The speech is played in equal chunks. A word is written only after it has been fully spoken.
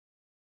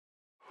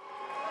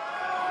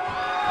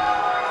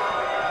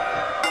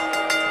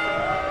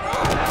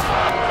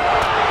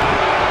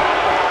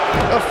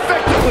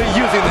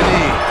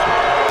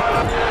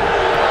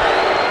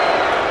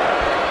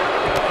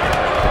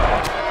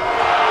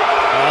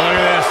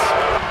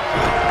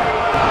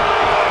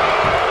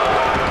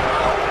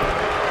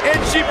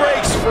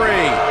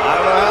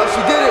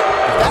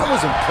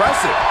was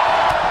impressive.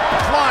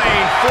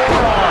 Flying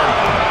forearm.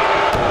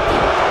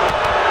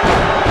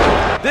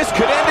 This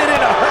could end it in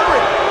a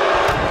hurry.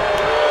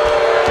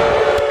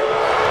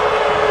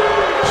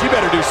 She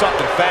better do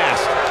something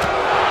fast.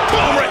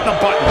 Boom, right in the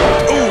button.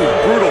 Ooh,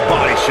 brutal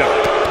body shot.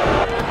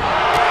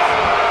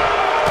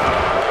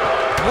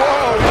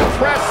 Whoa,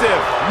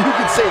 impressive. You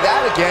can say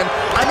that again.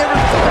 I never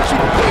thought she'd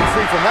break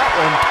free from that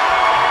one.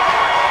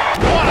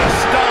 What a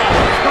stop.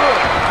 Good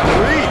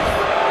grief.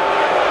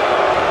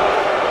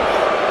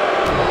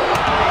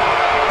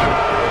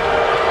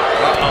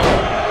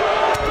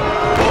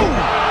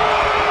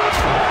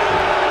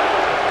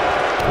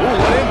 Ooh,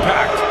 what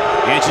impact.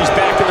 And she's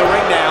back in the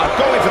ring now,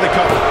 going for the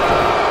cover.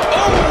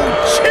 Oh,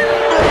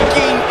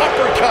 chin-breaking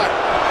uppercut.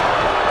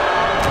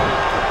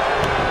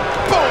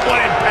 Boom, what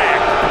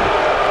impact.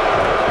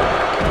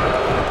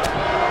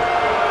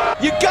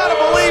 You gotta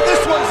believe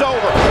this one's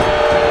over.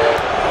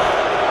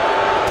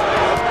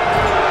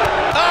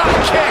 Ah,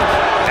 kick.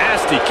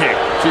 Nasty kick.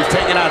 She's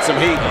taking on some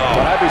heat. Oh.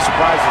 But I'd be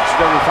surprised if she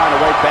doesn't find a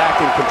way back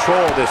in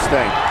control of this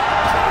thing.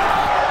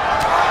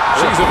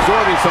 She's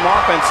absorbing some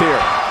offense here.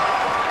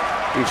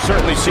 We've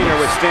certainly seen her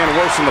withstand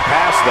worse in the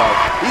past, though.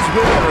 These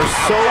women are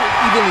so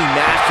evenly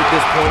matched at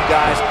this point,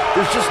 guys.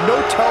 There's just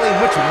no telling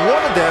which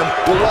one of them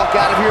will walk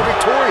out of here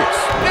victorious.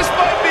 This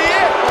might be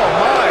it. Oh,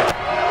 my.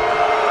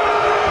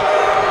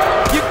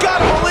 You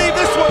gotta believe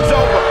this one's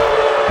over.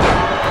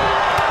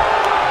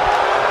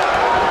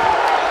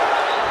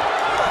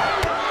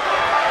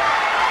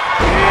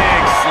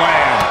 Big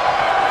slam.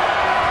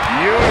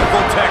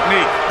 Beautiful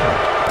technique.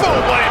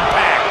 Boom, what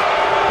impact.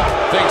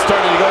 Things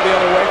starting to go the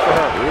other way for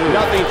her. Ooh.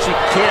 Nothing she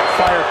can't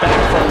fire back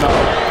from,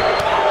 though.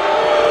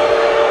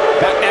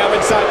 Back now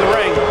inside the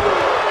ring.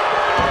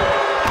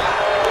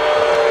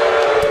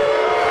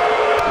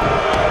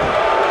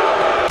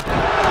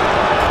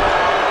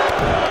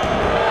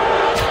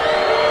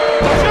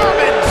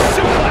 German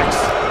suplex.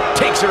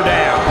 Takes her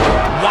down.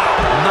 Wow,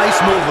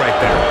 nice move right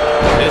there.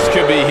 This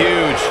could be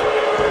huge.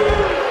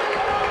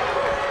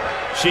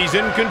 She's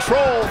in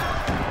control.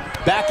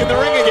 Back in the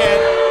ring again.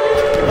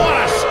 What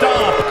a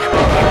stomp.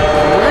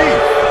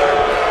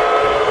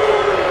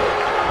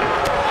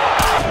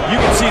 You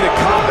can see the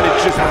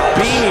confidence just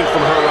beaming from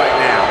her right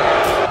now.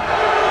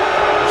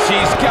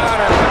 She's got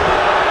her.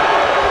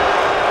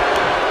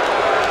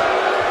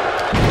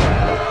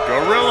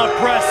 Gorilla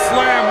press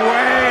slam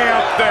way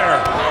up there.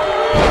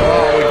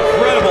 Oh,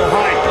 incredible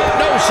height.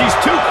 No, she's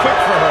too quick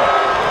for her.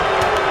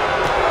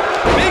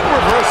 Big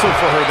reversal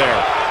for her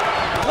there.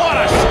 What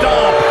a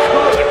stomp.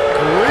 Good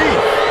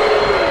grief.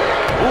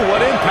 Ooh,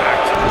 what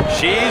impact.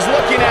 She's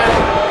looking at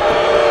it.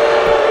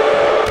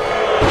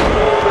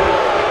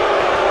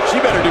 She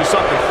better do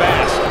something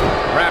fast.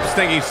 Perhaps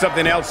thinking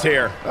something else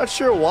here. Not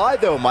sure why,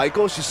 though,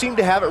 Michael. She seemed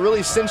to have it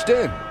really cinched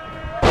in.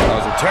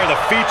 Tear the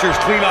features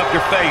clean off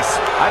your face.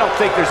 I don't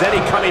think there's any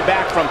coming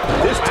back from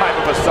this type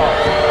of assault.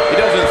 It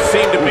doesn't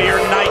seem to be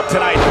your night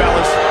tonight,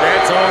 fellas.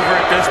 It's over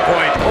at this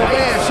point. Oh,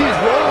 man, she's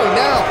rolling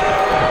now.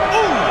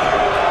 Ooh!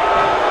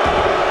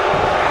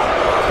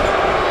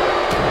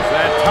 It's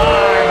that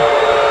time.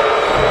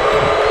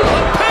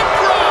 A pin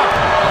drop!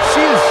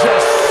 She's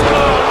just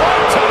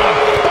right to the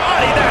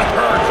body. That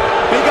hurt.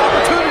 big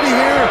opportunity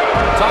here.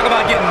 Talk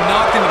about getting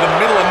knocked into the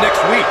middle of next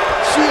week.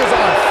 She is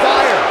on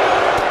fire.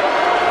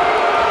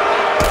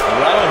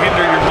 That'll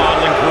hinder your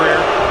modeling career.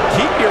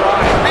 Keep your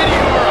eye on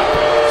Aura.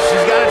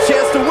 She's got a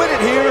chance to win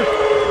it here.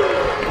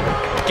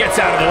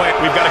 Gets out of the way.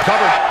 We've got it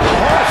covered.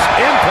 Harsh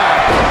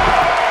impact.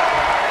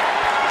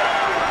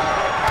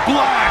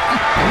 Black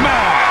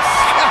mass.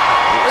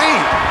 Hey,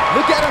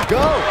 look at her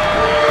go.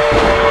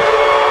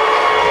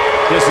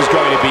 This is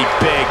going to be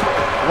big,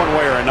 one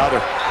way or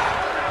another.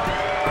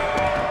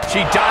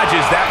 She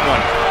dodges that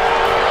one.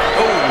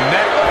 Oh,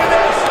 neck. Look at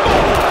this.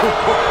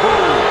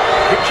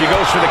 She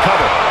goes for the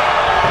cover.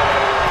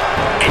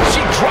 And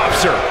she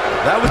drops her.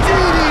 That was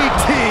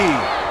DDT.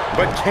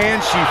 But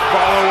can she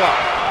follow up?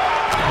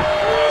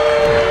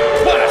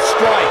 What a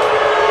strike.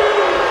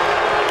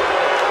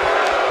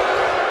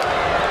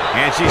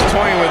 And she's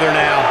toying with her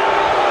now.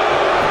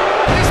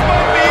 This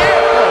might be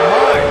it. Oh,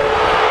 my.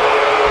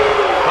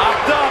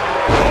 Popped up.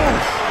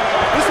 Oof.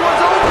 This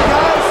one's over,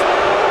 guys.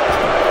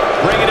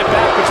 Bringing it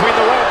back between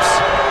the ropes.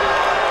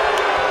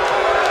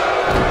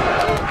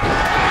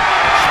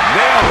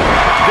 Nailed it.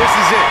 This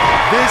is it.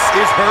 This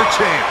is her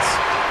chance.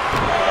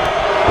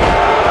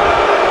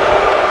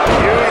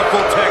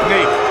 Beautiful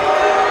technique.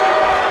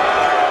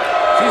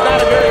 She's not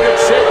in very good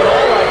shape at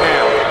all right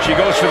now. She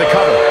goes for the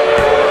cover.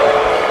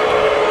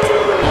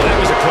 Oh, that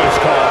was a close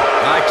call.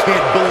 I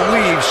can't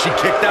believe she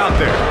kicked out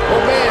there.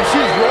 Oh, man,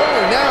 she's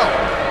rolling now.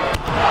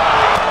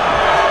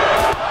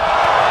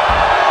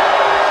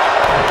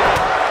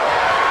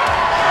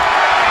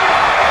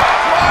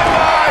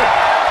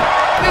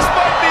 This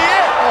might be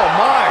it. Oh,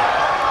 my.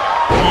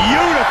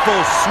 Beautiful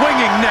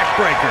swinging neck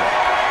breaker.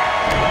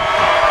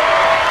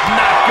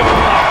 Not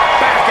going up,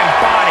 back and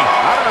body.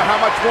 I don't know how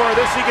much much more of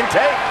this he can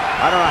take.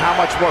 I don't know how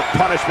much more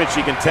punishment she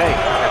can take.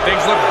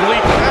 Things look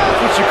bleak. That's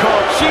what you call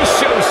it. She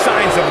shows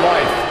signs of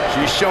life.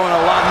 She's showing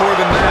a lot more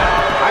than that.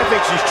 I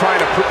think she's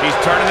trying to prove. He's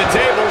turning the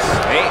tables.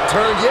 Ain't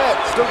turned yet.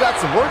 Still got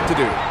some work to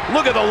do.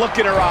 Look at the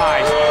look in her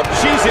eyes.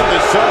 She's in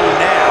the zone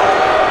now.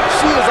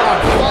 She is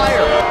on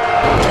fire.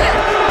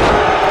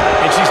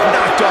 And she's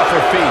knocked off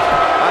her feet.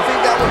 I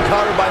think that one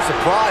caught her by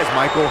surprise,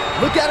 Michael.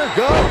 Look at her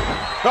go.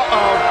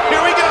 Uh-oh.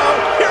 Here we go.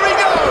 Here we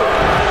go.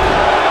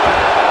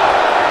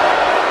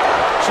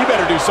 She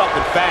better do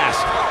something fast.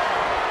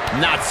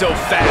 Not so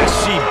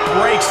fast. She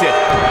breaks it.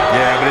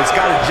 Yeah, but it's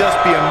got to just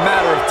be a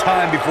matter of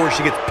time before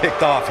she gets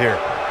picked off here.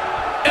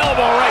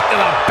 Elbow right to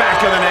the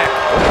back of the neck.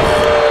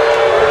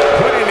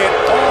 Putting it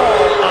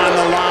all on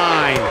the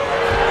line.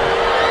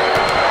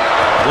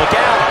 Look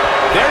out.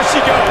 There she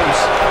goes.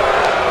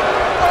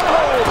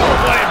 Oh,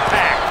 what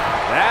impact.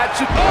 That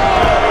should... Oh,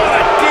 what a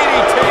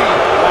DDT.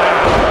 Wow.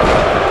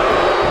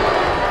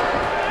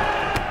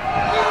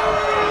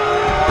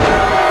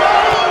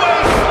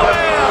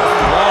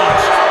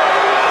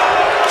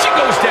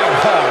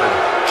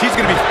 She's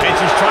going to be... And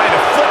she's trying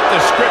to flip the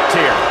script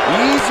here.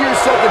 Easier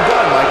said than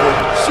done, Michael.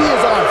 She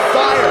is on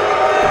fire.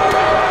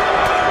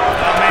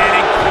 Oh, man,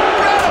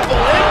 incredible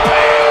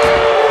impact.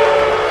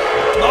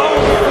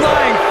 Oh,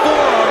 flying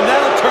forearm.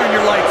 That'll turn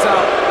your lights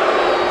out.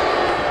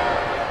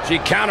 She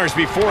counters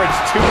before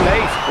it's too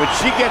late. When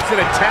she gets in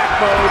attack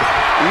mode,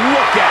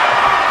 look at her.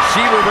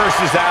 She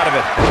reverses out of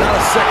it. Not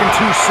a second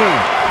too soon.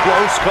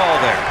 Close call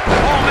there.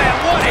 Oh, man,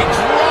 what a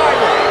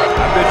driver.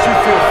 I bet you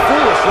feel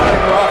foolish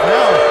letting her off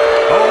now.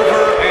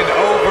 Over and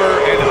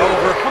over and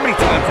over. How many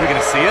times are we going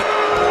to see it?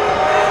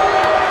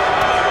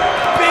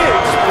 Big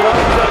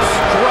splash, just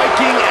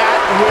striking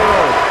at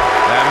will.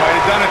 That might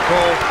have done it,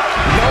 Cole.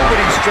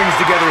 Nobody strings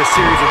together a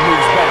series of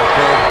moves better,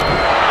 Cole.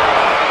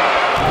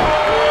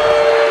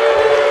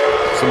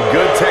 Some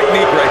good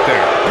technique right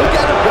there. Look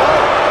at her go.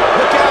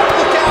 Look out,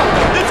 look out.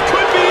 This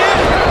could be it.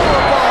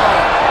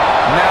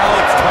 Powerbomb. Now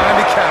it's time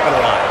to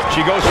capitalize.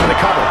 She goes for the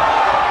cover.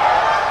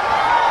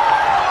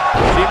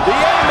 The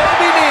end may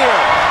be near.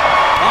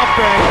 Up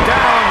and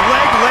down,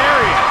 leg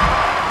lariat.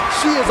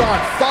 She is on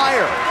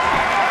fire.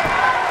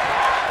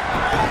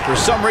 For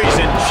some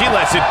reason, she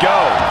lets it go.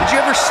 Did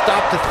you ever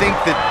stop to think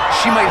that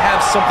she might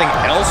have something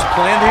else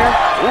planned here?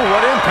 Ooh,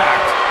 what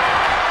impact.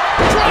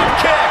 Drop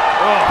kick.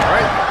 Oh,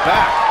 right in the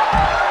back.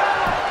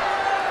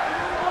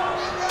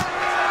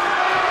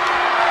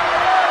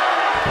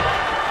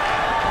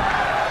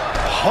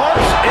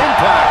 Harsh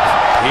impact.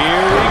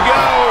 Here we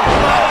go.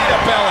 Belly to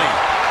belly.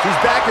 She's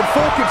back in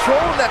full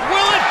control of that.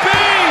 Will it be?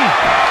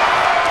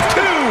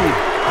 Two.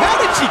 How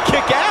did she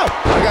kick out?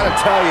 I gotta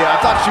tell you, I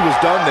thought she was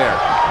done there.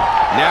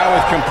 Now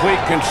with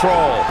complete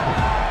control.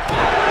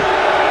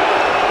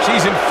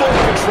 She's in full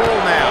control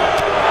now.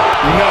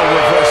 No,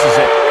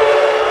 reverses it.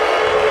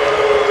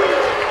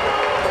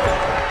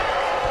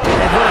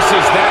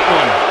 Reverses that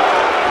one.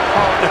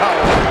 Oh, no.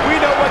 We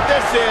know what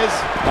this is.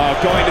 Oh,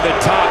 going to the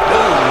top.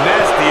 Ooh,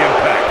 nasty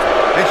impact.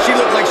 And she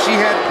looked like she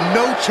had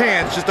no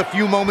chance just a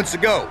few moments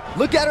ago.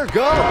 Look at her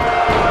go.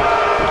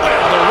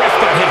 Well, the ref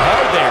got hit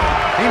hard there.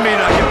 He may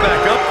not get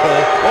back up,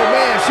 Cole. Oh,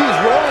 man, she's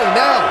rolling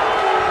now.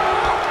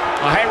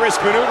 A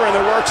high-risk maneuver in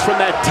the works from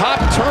that top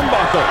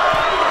turnbuckle.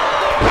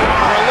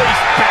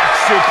 Release back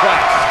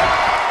suplex.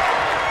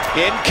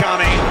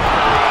 Incoming.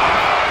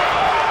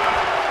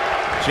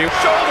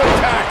 Shoulder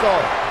tackle.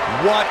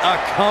 What a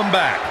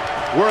comeback.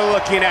 We're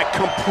looking at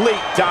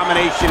complete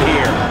domination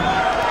here.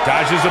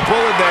 Dodges a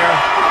bullet there.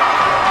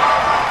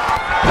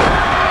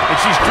 And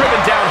she's driven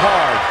down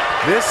hard.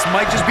 This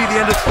might just be the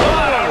end of...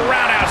 What a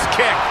roundhouse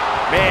kick.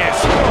 Man,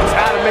 she knows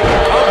how to make a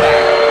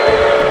comeback.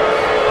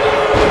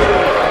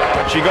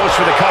 She goes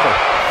for the cover.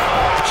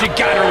 She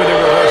got her with a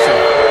reversal.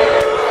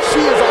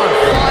 She is on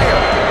fire.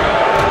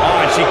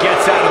 Oh, and she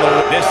gets out of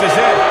the... This is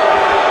it.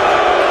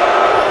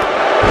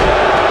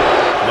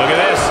 Look at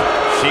this.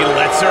 She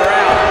lets her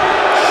out.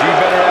 She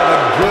better have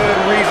a good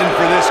reason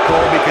for this,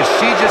 Cole, because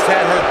she just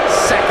had her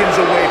seconds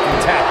away from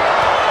tapping,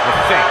 I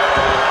think.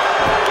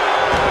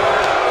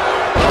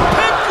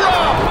 Pin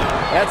drop.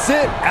 That's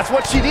it. That's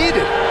what she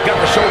needed. Got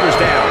the shoulders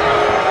down.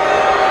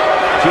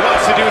 She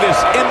wants to do this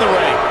in the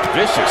ring.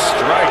 Vicious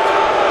strike.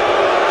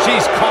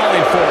 She's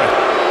calling for it.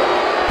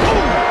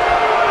 Boom.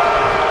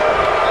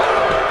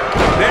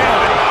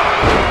 Nailed it.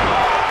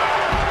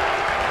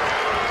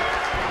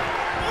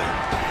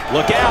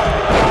 Look out.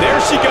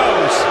 There she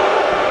goes.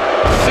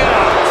 Sit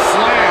up.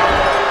 Slam.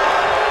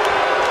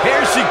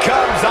 Here she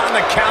comes on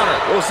the counter.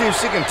 We'll see if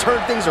she can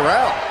turn things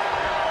around.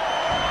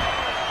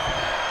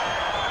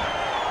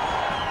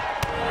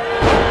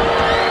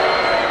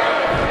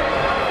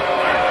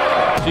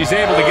 She's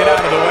able to get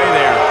out of the way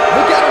there.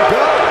 Look at her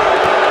go.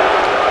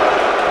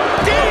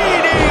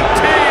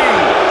 DDT!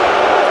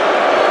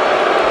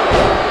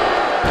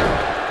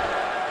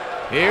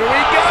 Here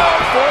we go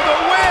for the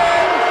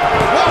win!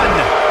 1,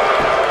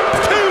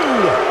 2.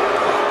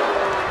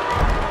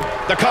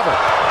 The cover. 1.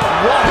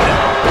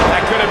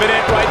 That could have been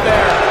it right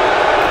there.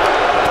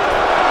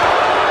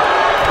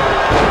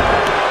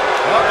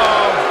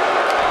 Uh-oh.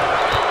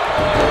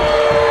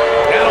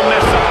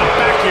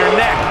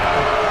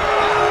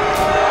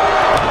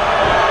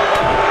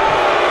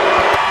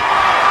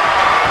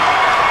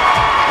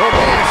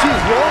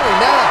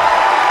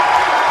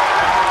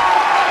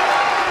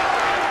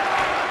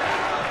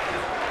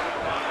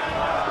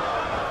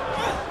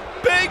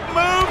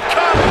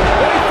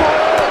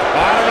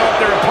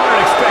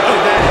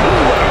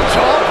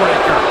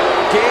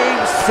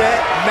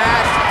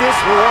 this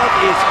one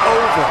is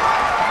over.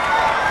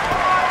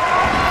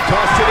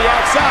 Toss to the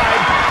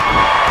outside.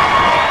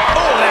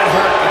 Oh, that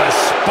hurt the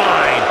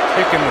spine.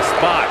 Picking the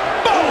spot.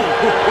 Boom!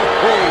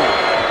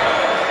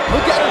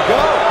 Look at her go.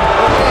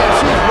 Oh, man,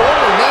 she's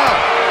rolling now.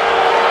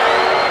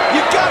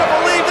 You gotta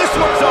believe this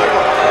one's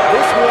over.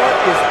 This one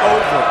is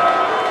over.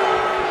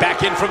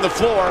 Back in from the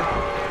floor.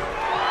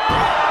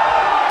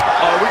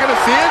 Are we going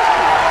to see it?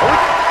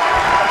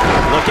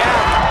 Look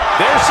out.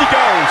 There she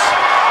goes.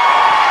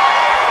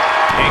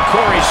 And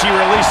Corey, she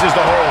releases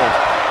the hold.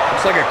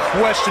 Looks like a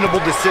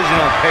questionable decision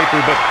on paper,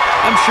 but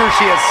I'm sure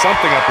she has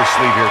something up her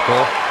sleeve here,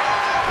 Cole.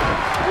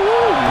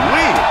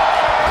 Ooh-wee.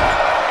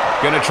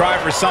 Gonna try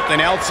for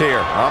something else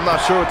here. I'm not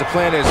sure what the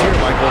plan is here,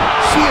 Michael.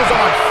 She is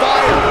on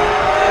fire.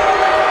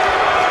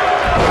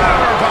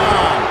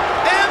 Powerbomb.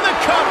 And the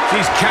cover.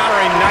 She's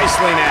countering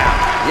nicely now.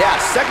 Yeah,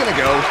 a second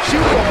ago, she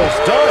was almost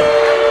done.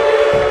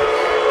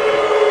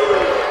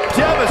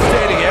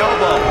 Devastating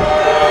elbow.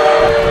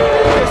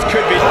 This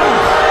could be...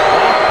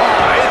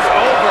 it's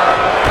over.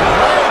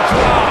 Low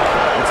drop.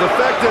 It's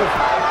effective.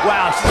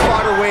 Wow, she's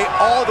fought her way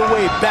all the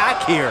way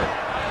back here.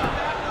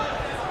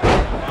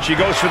 She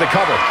goes for the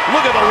cover.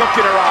 Look at the look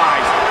in her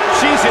eyes.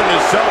 She's in the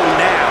zone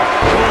now.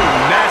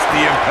 Boom, that's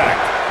the impact.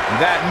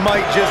 That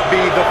might just be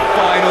the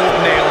final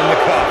nail in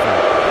the coffin.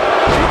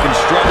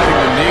 Deconstructing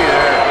the knee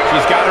there.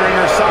 She's got her in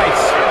her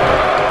sights.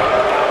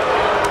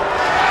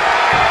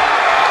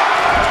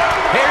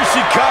 Here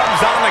she comes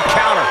on the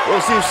counter.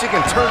 We'll see if she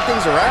can turn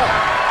things around.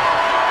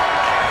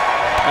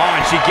 Oh,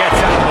 and she gets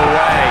out of the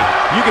way.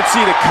 You can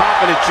see the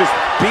confidence just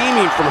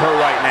beaming from her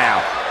right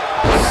now.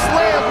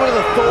 Slammed with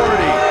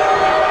authority.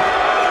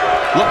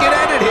 Looking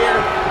at it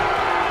here.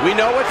 We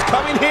know what's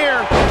coming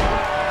here.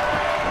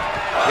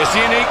 It's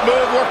a unique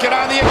move working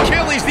on the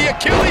Achilles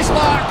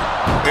lock.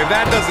 If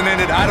that doesn't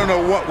end it, I don't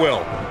know what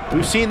will.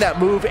 We've seen that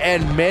move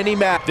end many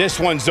matches. This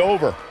one's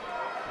over.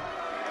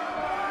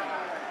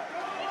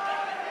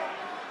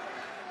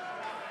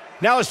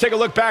 Now let's take a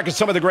look back at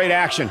some of the great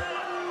action.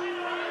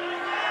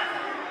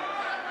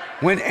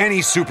 When any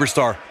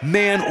superstar,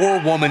 man or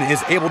woman,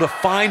 is able to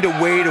find a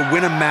way to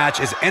win a match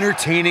as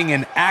entertaining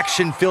and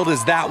action-filled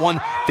as that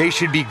one, they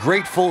should be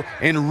grateful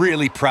and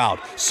really proud.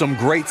 Some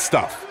great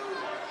stuff.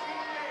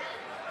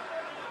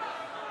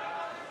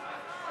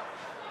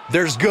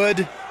 There's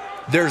good,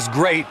 there's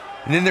great,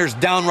 and then there's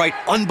downright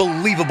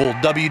unbelievable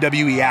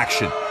WWE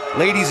action.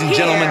 Ladies and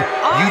gentlemen,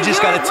 you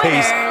just got a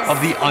taste of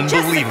the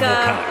unbelievable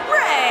kind.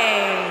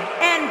 Ray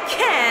and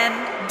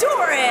Kandice.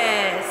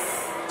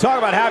 Talk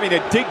about having to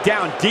dig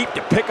down deep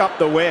to pick up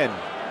the win.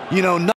 You know,